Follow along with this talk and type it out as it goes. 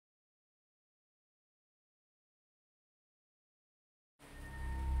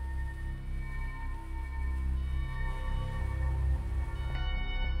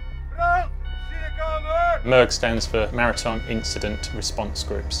MIRG stands for Maritime Incident Response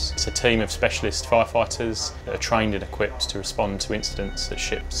Groups. It's a team of specialist firefighters that are trained and equipped to respond to incidents at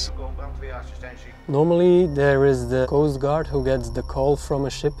ships. Normally there is the Coast Guard who gets the call from a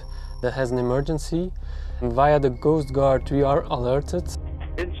ship that has an emergency. And via the Coast Guard we are alerted.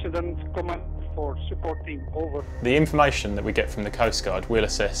 Incident command for support team, over. The information that we get from the Coast Guard we'll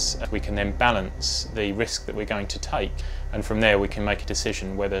assess. We can then balance the risk that we're going to take, and from there we can make a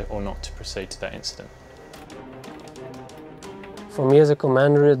decision whether or not to proceed to that incident. For me as a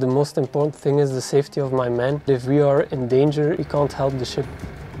commander, the most important thing is the safety of my men. If we are in danger, we can't help the ship.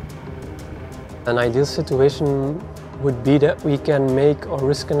 An ideal situation would be that we can make our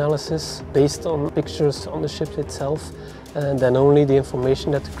risk analysis based on pictures on the ship itself, and then only the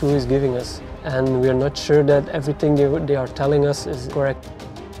information that the crew is giving us. And we are not sure that everything they are telling us is correct.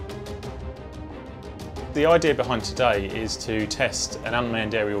 The idea behind today is to test an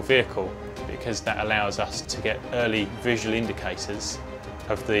unmanned aerial vehicle, because that allows us to get early visual indicators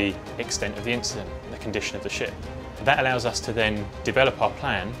of the extent of the incident, the condition of the ship. That allows us to then develop our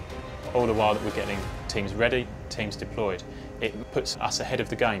plan, all the while that we're getting teams ready, teams deployed. It puts us ahead of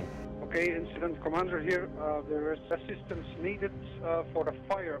the game. Okay, incident commander here. There is assistance needed for a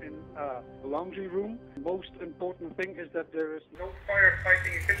fire in the laundry room. The most important thing is that there is no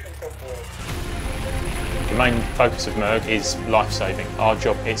firefighting equipment on board. The main focus of MIRG is life-saving. Our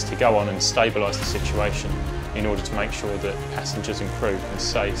job is to go on and stabilise the situation in order to make sure that passengers and crew can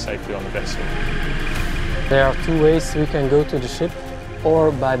stay safely on the vessel. There are two ways we can go to the ship,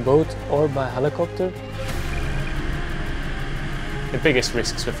 or by boat or by helicopter. The biggest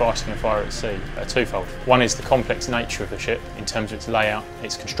risks for fighting a fire at sea are twofold. One is the complex nature of the ship in terms of its layout,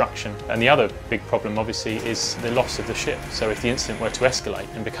 its construction, and the other big problem obviously is the loss of the ship. So if the incident were to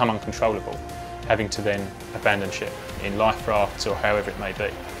escalate and become uncontrollable, having to then abandon ship in life rafts or however it may be,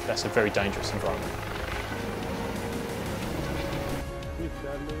 that's a very dangerous environment.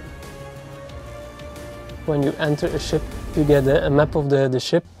 When you enter a ship, you get a map of the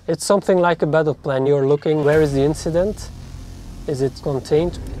ship. It's something like a battle plan. You're looking, where is the incident? Is it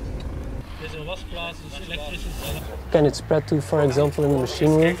contained? Can it spread to, for example, in the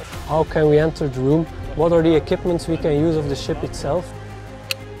machine room? How can we enter the room? What are the equipments we can use of the ship itself?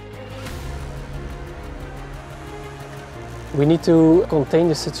 We need to contain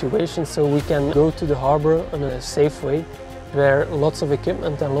the situation so we can go to the harbour in a safe way, where lots of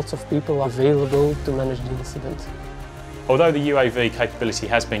equipment and lots of people are available to manage the incident. Although the UAV capability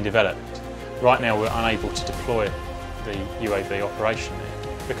has been developed, right now we're unable to deploy the UAV operation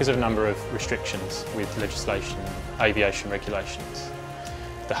because of a number of restrictions with legislation and aviation regulations.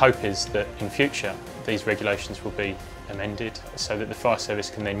 The hope is that in future these regulations will be amended so that the fire service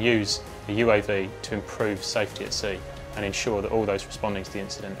can then use the UAV to improve safety at sea and ensure that all those responding to the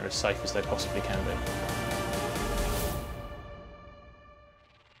incident are as safe as they possibly can be.